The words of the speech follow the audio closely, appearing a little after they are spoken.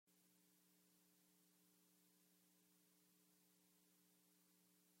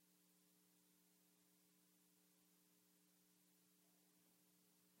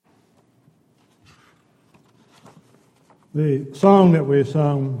The song that we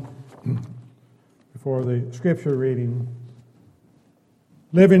sung before the scripture reading,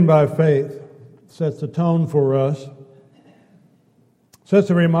 Living by Faith, sets the tone for us, sets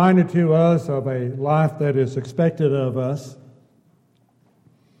a reminder to us of a life that is expected of us.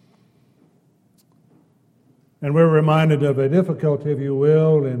 And we're reminded of a difficulty, if you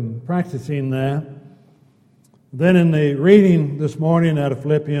will, in practicing that. Then in the reading this morning out of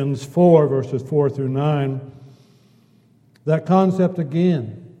Philippians 4, verses 4 through 9, that concept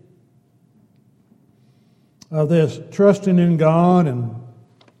again of this trusting in God and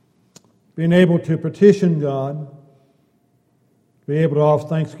being able to petition God, be able to offer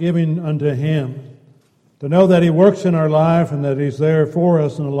thanksgiving unto Him, to know that He works in our life and that He's there for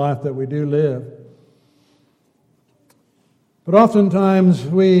us in the life that we do live. But oftentimes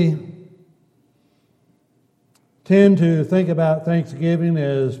we tend to think about Thanksgiving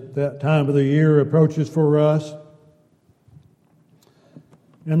as that time of the year approaches for us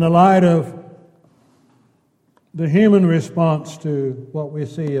in the light of the human response to what we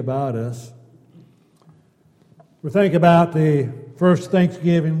see about us. We think about the first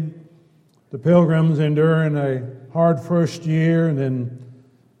Thanksgiving, the pilgrims enduring a hard first year and then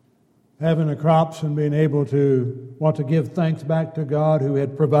having the crops and being able to want to give thanks back to God who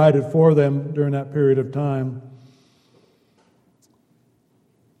had provided for them during that period of time.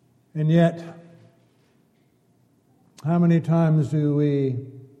 And yet, how many times do we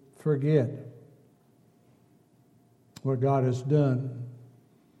forget what God has done?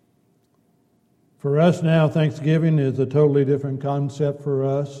 For us now, Thanksgiving is a totally different concept for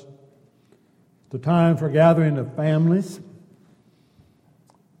us. It's a time for gathering of families.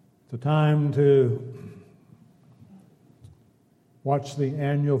 It's a time to watch the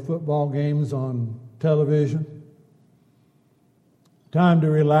annual football games on television. Time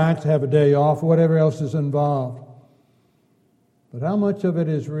to relax, have a day off, whatever else is involved. But how much of it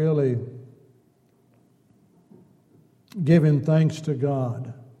is really giving thanks to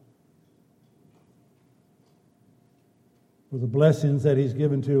God for the blessings that He's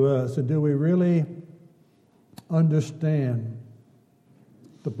given to us? And do we really understand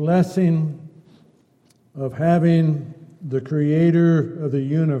the blessing of having the Creator of the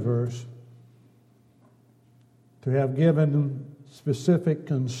universe to have given specific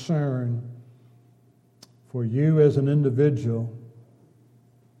concern for you as an individual,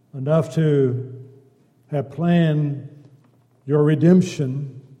 enough to have planned your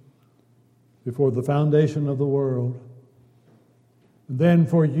redemption before the foundation of the world, and then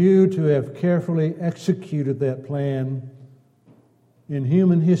for you to have carefully executed that plan in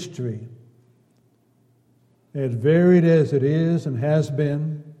human history, as varied as it is and has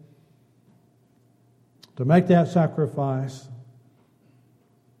been, to make that sacrifice.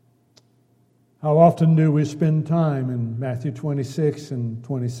 How often do we spend time in Matthew 26 and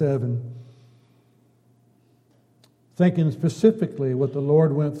 27 thinking specifically what the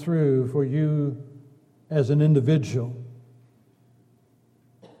Lord went through for you as an individual?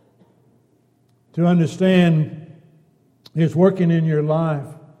 To understand He's working in your life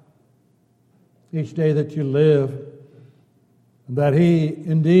each day that you live, and that He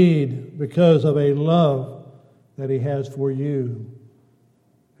indeed, because of a love that He has for you,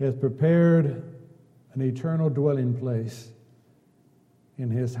 has prepared an eternal dwelling place in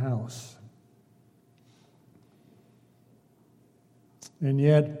His house. And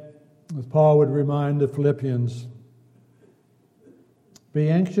yet, as Paul would remind the Philippians, be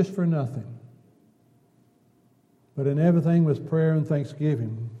anxious for nothing, but in everything with prayer and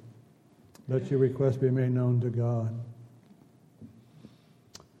thanksgiving, let your requests be made known to God.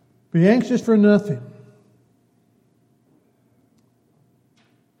 Be anxious for nothing.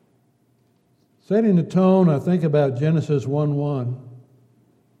 Setting the tone, I think about Genesis 1:1.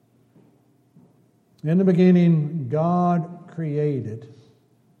 In the beginning, God created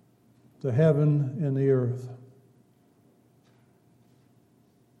the heaven and the earth.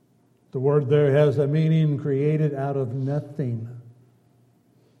 The word there has a meaning, created out of nothing.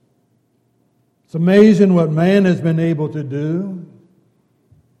 It's amazing what man has been able to do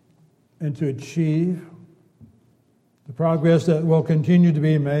and to achieve, the progress that will continue to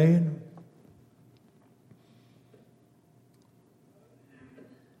be made.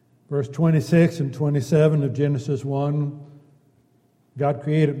 Verse 26 and 27 of Genesis 1, God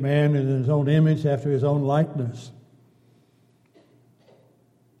created man in His own image after His own likeness.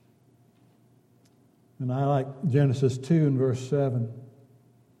 And I like Genesis 2 and verse 7.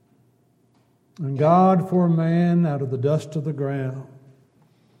 And God formed man out of the dust of the ground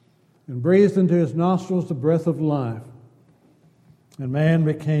and breathed into his nostrils the breath of life, and man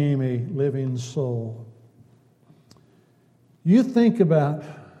became a living soul. You think about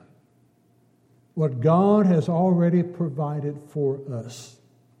what God has already provided for us.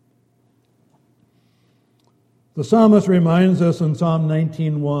 The psalmist reminds us in Psalm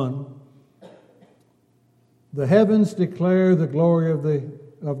 19:1, the heavens declare the glory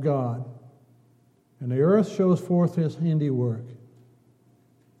of God, and the earth shows forth his handiwork.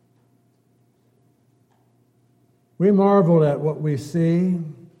 We marvel at what we see.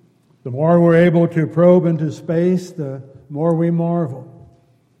 The more we're able to probe into space, the more we marvel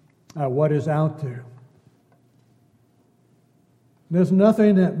at what is out there. There's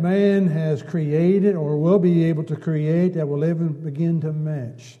nothing that man has created or will be able to create that will ever begin to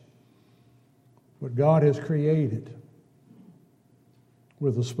match what God has created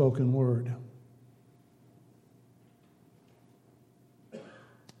with the spoken word.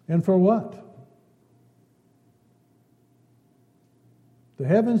 And for what? The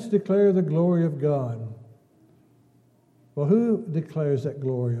heavens declare the glory of God. Well, who declares that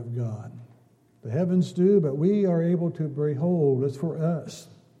glory of God? The heavens do, but we are able to behold. It's for us.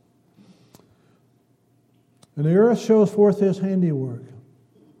 And the earth shows forth his handiwork.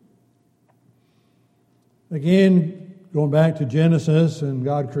 Again, going back to Genesis and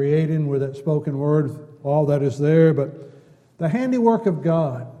God creating with that spoken word, all that is there, but the handiwork of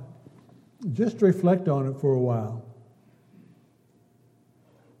God, just reflect on it for a while.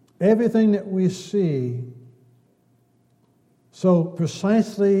 Everything that we see, so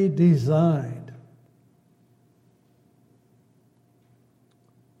precisely designed.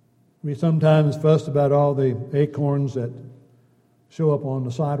 We sometimes fuss about all the acorns that show up on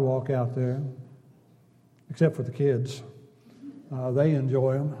the sidewalk out there, except for the kids. They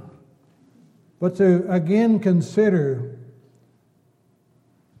enjoy them. But to again consider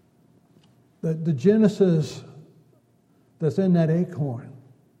that the Genesis that's in that acorn,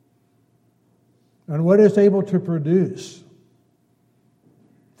 and what it's able to produce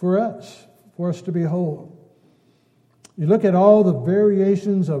for us to behold. You look at all the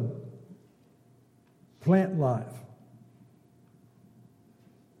variations of plant life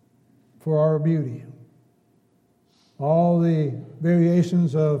for our beauty, all the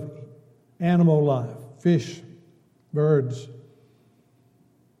variations of animal life, fish, birds,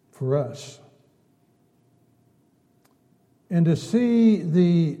 for us. And to see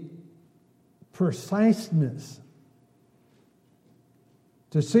the preciseness,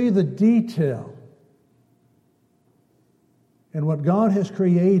 to see the detail in what God has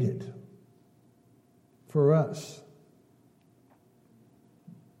created for us.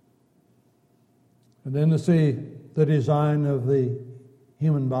 And then to see the design of the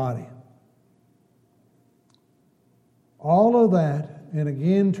human body. All of that, and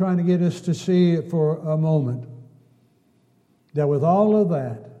again trying to get us to see it for a moment, that with all of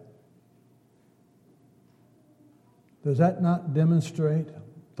that, does that not demonstrate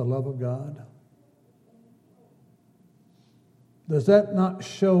the love of God? Does that not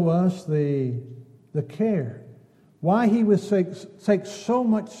show us the care? Why he would take so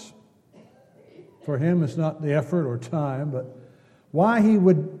much, for him it's not the effort or time, but why he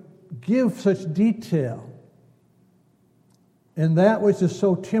would give such detail in that which is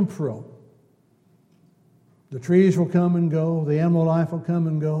so temporal. The trees will come and go, the animal life will come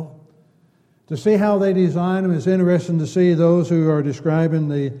and go. To see how they design them is interesting to see those who are describing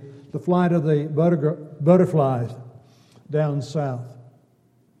the flight of the butterflies down south.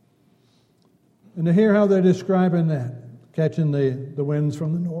 And to hear how they're describing that, catching the winds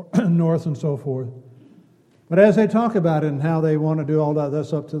from the north and so forth. But as they talk about it and how they want to do all that,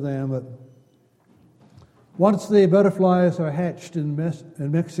 that's up to them. But once the butterflies are hatched in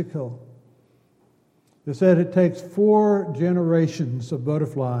Mexico, they said it takes 4 generations of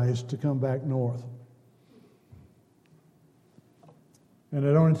butterflies to come back north. And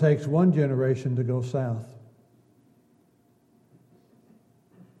it only takes 1 generation to go south.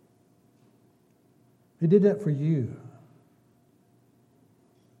 He did that for you.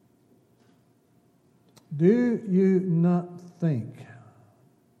 Do you not think,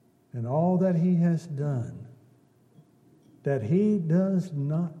 in all that he has done, that he does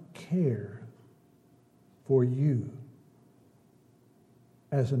not care for you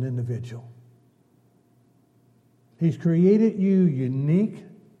as an individual? He's created you unique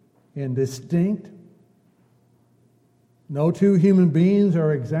and distinct. No 2 human beings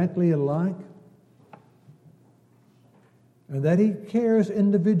are exactly alike. And that he cares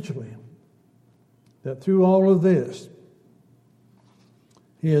individually, that through all of this,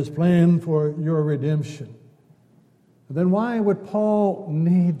 he has planned for your redemption. And then why would Paul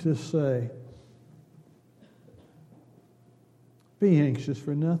need to say, be anxious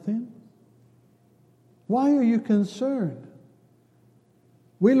for nothing? Why are you concerned?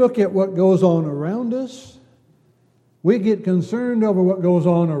 We look at what goes on around us. We get concerned over what goes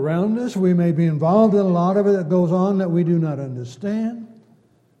on around us. We may be involved in a lot of it that goes on that we do not understand.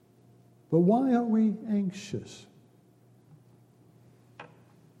 But why are we anxious?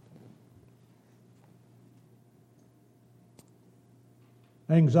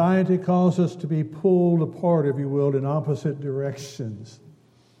 Anxiety causes us to be pulled apart, if you will, in opposite directions.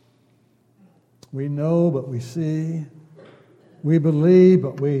 We know, but we see. We believe,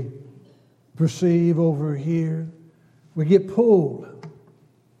 but we perceive over here. We get pulled.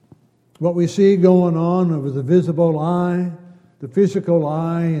 What we see going on over the visible eye, the physical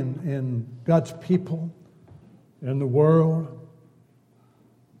eye, and God's people and the world.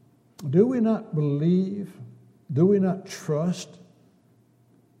 Do we not believe? Do we not trust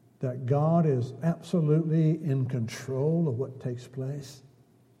that God is absolutely in control of what takes place?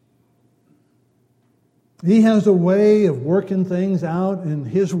 He has a way of working things out in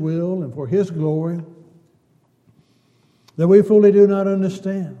His will and for His glory that we fully do not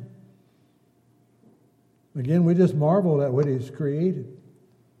understand. Again, we just marvel at what He's created.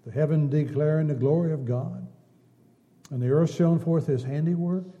 The heaven declaring the glory of God, and the earth showing forth His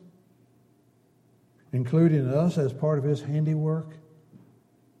handiwork, including us as part of His handiwork.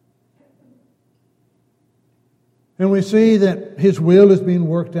 And we see that His will is being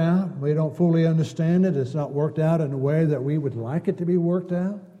worked out. We don't fully understand it. It's not worked out in a way that we would like it to be worked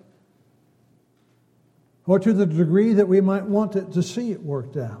out, or to the degree that we might want it to see it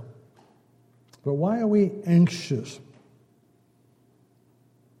worked out. But why are we anxious?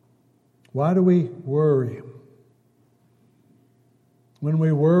 Why do we worry? When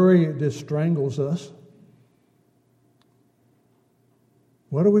we worry, it just strangles us.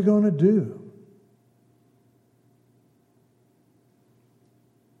 What are we going to do?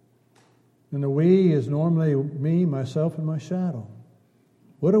 And the we is normally me, myself, and my shadow.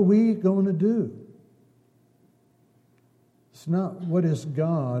 What are we going to do? It's not what is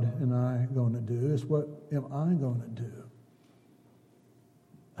God and I going to do. It's what am I going to do?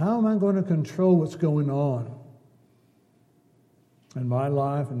 How am I going to control what's going on in my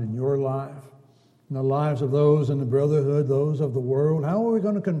life and in your life, in the lives of those in the brotherhood, those of the world? How are we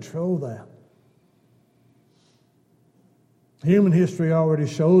going to control that? Human history already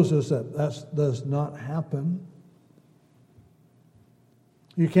shows us that does not happen.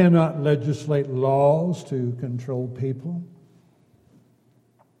 You cannot legislate laws to control people.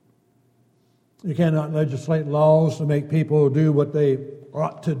 You cannot legislate laws to make people do what they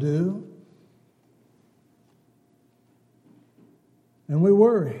ought to do. And we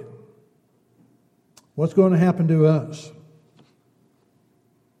worry. What's going to happen to us?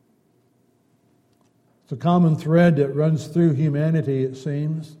 It's a common thread that runs through humanity, it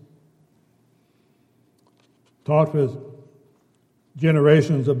seems. Talked with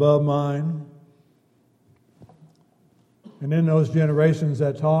generations above mine. And in those generations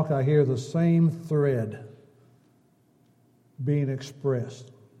that talk, I hear the same thread being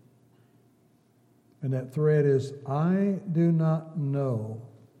expressed. And that thread is, I do not know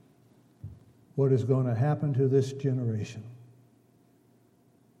what is going to happen to this generation.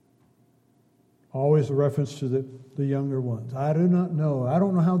 Always a reference to the younger ones. I do not know. I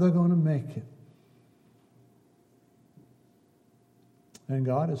don't know how they're going to make it. And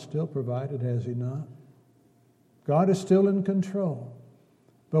God has still provided, has He not? God is still in control.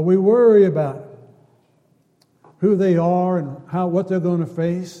 But we worry about who they are and what they're going to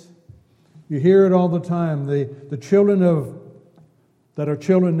face. You hear it all the time. The children that are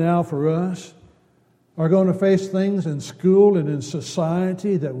children now for us are going to face things in school and in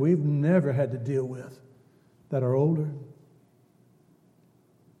society that we've never had to deal with, that are older.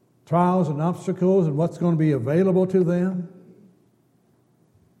 Trials and obstacles and what's going to be available to them.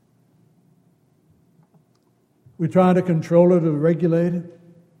 We try to control it or regulate it.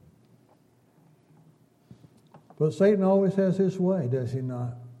 But Satan always has his way, does he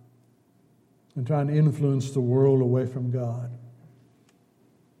not? In trying to influence the world away from God.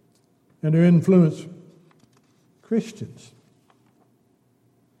 And to influence Christians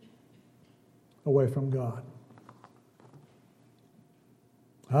away from God.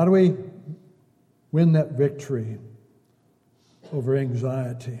 How do we win that victory over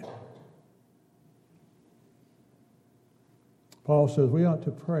anxiety? Paul says we ought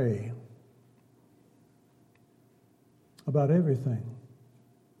to pray about everything,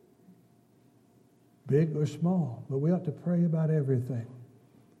 big or small, but we ought to pray about everything.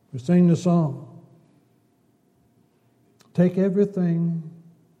 We sing the song, take everything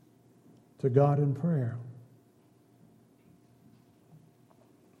to God in prayer.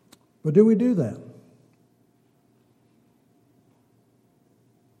 But do we do that?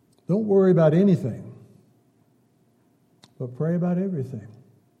 Don't worry about anything, but pray about everything.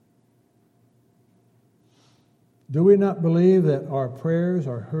 Do we not believe that our prayers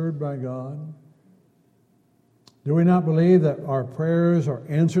are heard by God? Do we not believe that our prayers are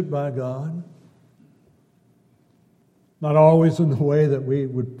answered by God? Not always in the way that we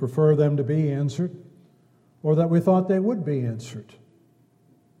would prefer them to be answered, or that we thought they would be answered.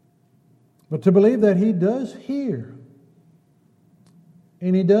 But to believe that He does hear,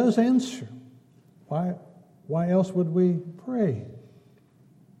 and He does answer. Why else would we pray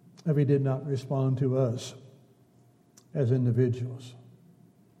if He did not respond to us as individuals?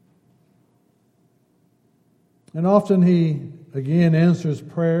 And often He, again, answers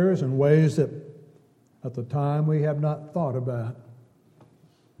prayers in ways that at the time we have not thought about.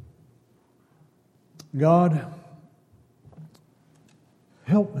 God,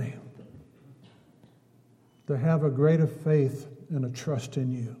 help me to have a greater faith and a trust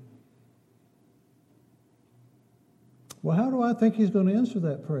in You. Well, how do I think He's going to answer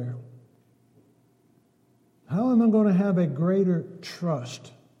that prayer? How am I going to have a greater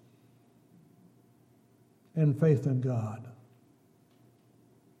trust and faith in God?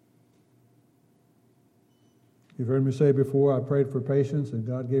 You've heard me say before, I prayed for patience, and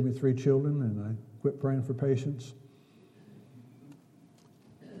God gave me 3 children, and I quit praying for patience.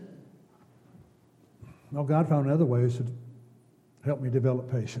 Well, God found other ways to help me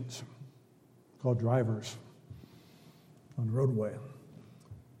develop patience, called drivers on the roadway.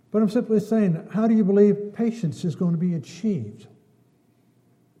 But I'm simply saying, how do you believe patience is going to be achieved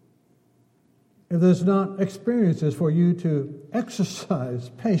if there's not experiences for you to exercise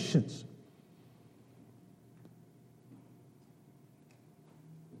patience?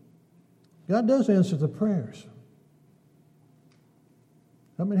 God does answer the prayers.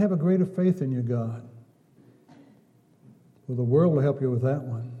 Help me have a greater faith in You, God. Well, the world will help you with that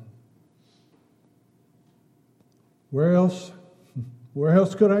one. Where else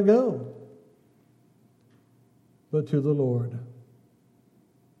could I go but to the Lord?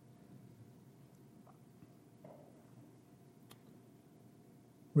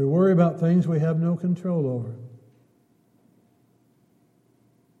 We worry about things we have no control over.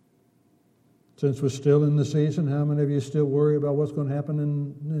 Since we're still in the season, how many of you still worry about what's going to happen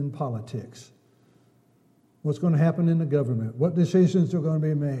in politics? What's going to happen in the government? What decisions are going to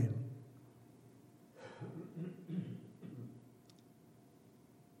be made?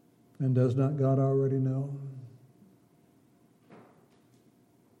 And does not God already know?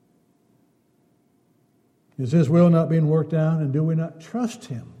 Is His will not being worked out, and do we not trust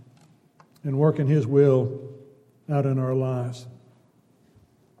Him in working His will out in our lives?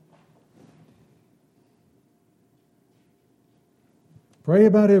 Pray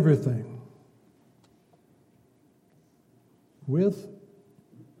about everything with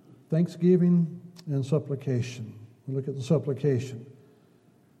thanksgiving and supplication. We'll look at the supplication.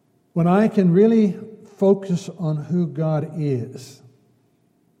 When I can really focus on who God is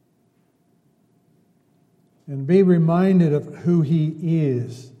and be reminded of who He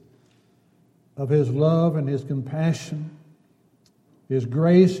is, of His love and His compassion, His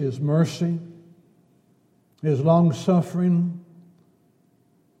grace, His mercy, His long-suffering,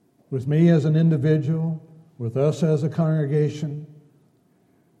 with me as an individual, with us as a congregation,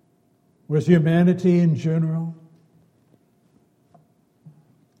 with humanity in general.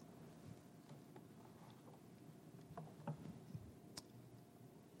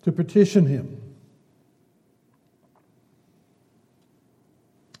 To petition Him,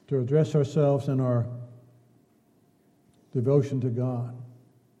 to address ourselves in our devotion to God.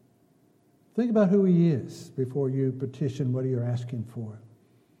 Think about who He is before you petition what you're asking for.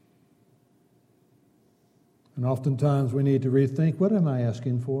 And oftentimes we need to rethink, what am I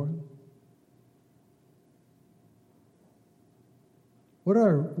asking for? What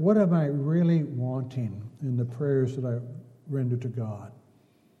am I really wanting in the prayers that I render to God?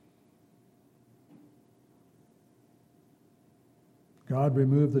 God,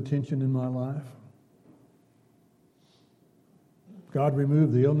 remove the tension in my life. God,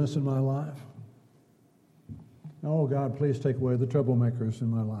 remove the illness in my life. Oh, God, please take away the troublemakers in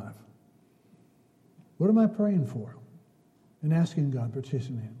my life. What am I praying for? And asking God,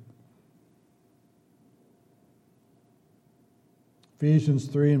 petitioning Him. Ephesians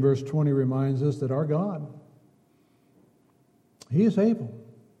 3 and verse 20 reminds us that our God, He is able.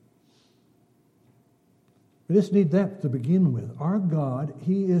 We just need that to begin with. Our God,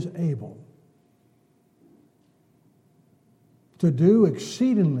 He is able to do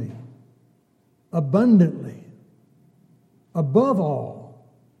exceedingly, abundantly, above all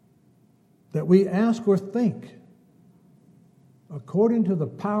that we ask or think, according to the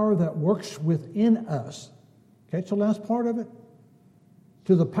power that works within us. Catch the last part of it?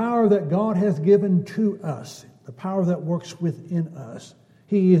 To the power that God has given to us, the power that works within us.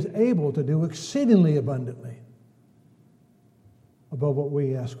 He is able to do exceedingly abundantly above what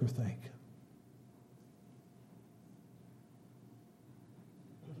we ask or think.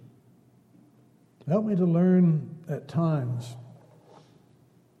 Help me to learn at times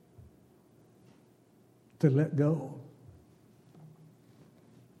to let go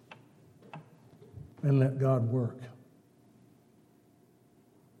and let God work.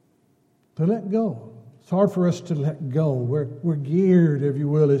 To let go. It's hard for us to let go. We're geared, if you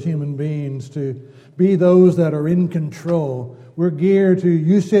will, as human beings to be those that are in control. We're geared to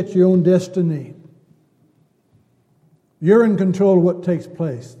you set your own destiny. You're in control of what takes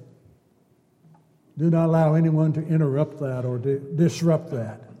place. Do not allow anyone to interrupt that or to disrupt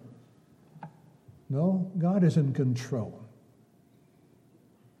that. No, God is in control.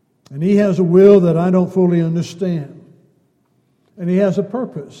 And He has a will that I don't fully understand. And He has a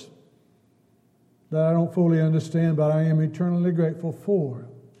purpose that I don't fully understand, but I am eternally grateful for.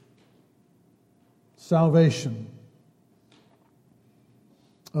 Salvation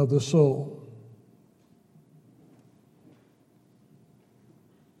of the soul.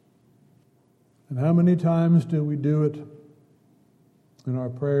 And how many times do we do it in our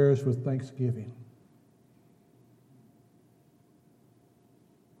prayers with thanksgiving?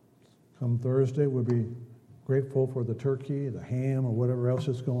 Come Thursday, we'll be grateful for the turkey, the ham, or whatever else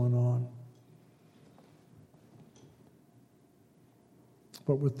is going on.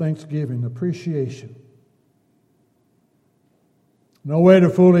 But with thanksgiving, appreciation. No way to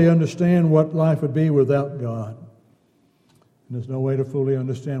fully understand what life would be without God. And there's no way to fully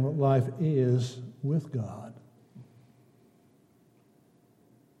understand what life is with God.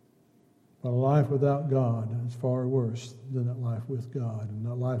 But a life without God is far worse than a life with God. And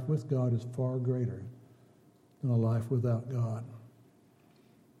a life with God is far greater than a life without God.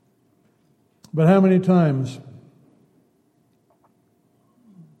 But how many times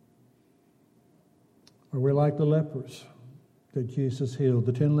are we like the lepers that Jesus healed?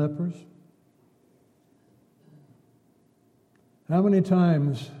 The 10 lepers? How many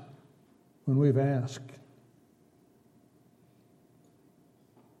times when we've asked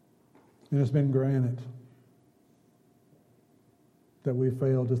and it's been granted that we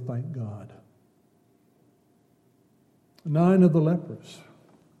failed to thank God? 9 of the lepers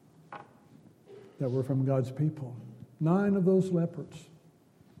that were from God's people, 9 of those lepers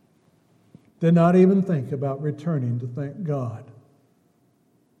did not even think about returning to thank God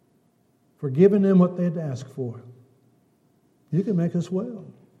for giving them what they had asked for. You can make us well.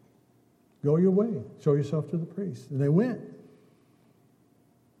 Go your way. Show yourself to the priest. And they went.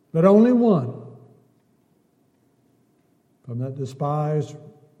 But only one from that despised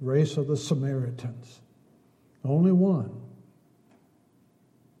race of the Samaritans, only one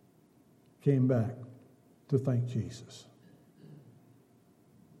came back to thank Jesus.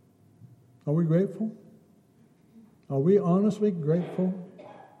 Are we grateful? Are we honestly grateful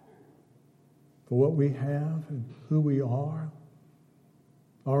for what we have and who we are?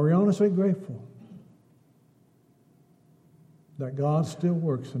 Are we honestly grateful that God still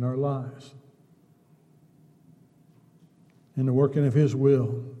works in our lives in the working of His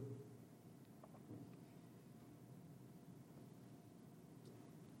will?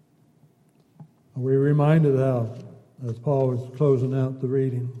 Are we reminded how, as Paul was closing out the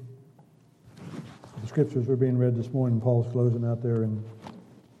reading, the scriptures were being read this morning, Paul's closing out there in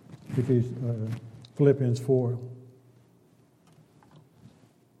Philippians 4.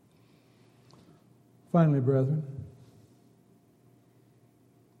 Finally, brethren,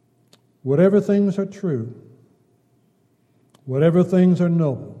 whatever things are true, whatever things are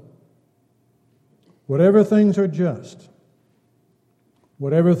noble, whatever things are just,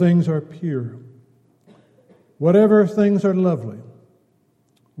 whatever things are pure, whatever things are lovely,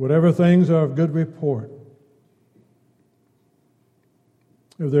 whatever things are of good report,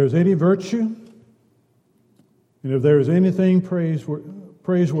 if there is any virtue, and if there is anything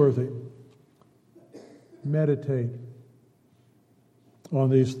praiseworthy, meditate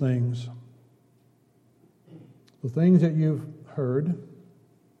on these things. The things that you've heard,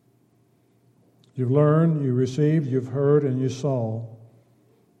 you've learned, you received, you've heard, and you saw.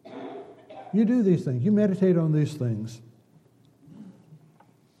 You do these things. You meditate on these things.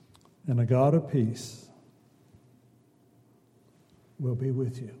 And the God of peace will be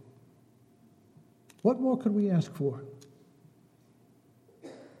with you. What more could we ask for?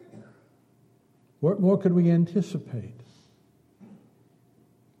 What more could we anticipate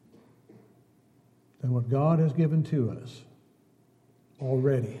than what God has given to us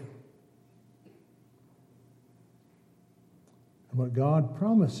already. And what God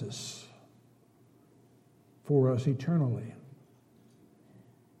promises for us eternally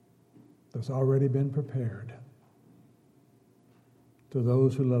that's already been prepared to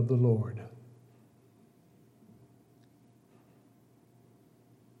those who love the Lord.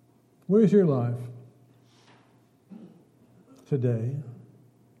 Where's your life today?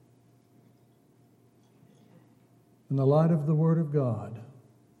 In the light of the Word of God.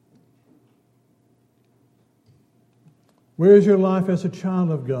 Where is your life as a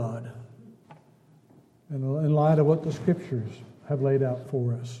child of God? In light of what the Scriptures have laid out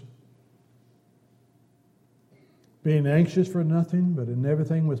for us. Being anxious for nothing, but in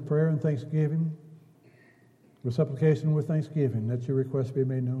everything with prayer and thanksgiving, with supplication and with thanksgiving, let your requests be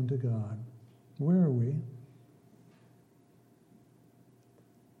made known to God. Where are we?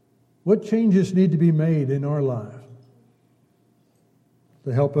 What changes need to be made in our life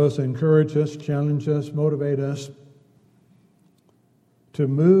to help us, encourage us, challenge us, motivate us to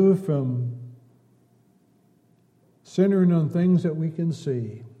move from centering on things that we can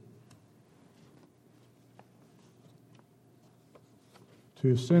see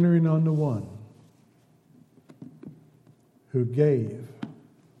to centering on the one who gave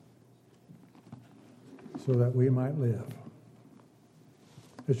so that we might live.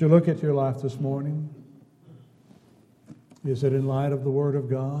 As you look at your life this morning, is it in light of the Word of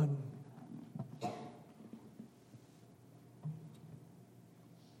God?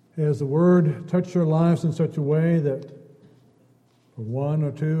 Has the Word touched your lives in such a way that for one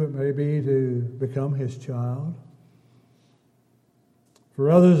or two it may be to become His child? For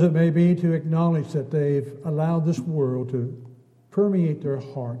others it may be to acknowledge that they've allowed this world to permeate their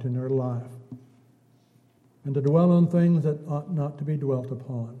heart and their life and to dwell on things that ought not to be dwelt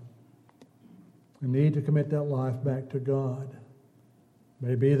upon. And need to commit that life back to God. It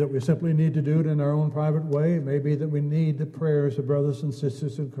may be that we simply need to do it in our own private way. It may be that we need the prayers of brothers and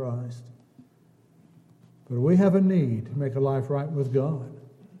sisters in Christ. But we have a need to make a life right with God.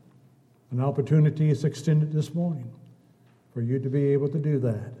 An opportunity is extended this morning for you to be able to do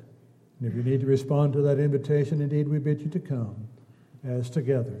that. And if you need to respond to that invitation, indeed we bid you to come as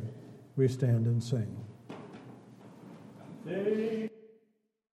together we stand and sing.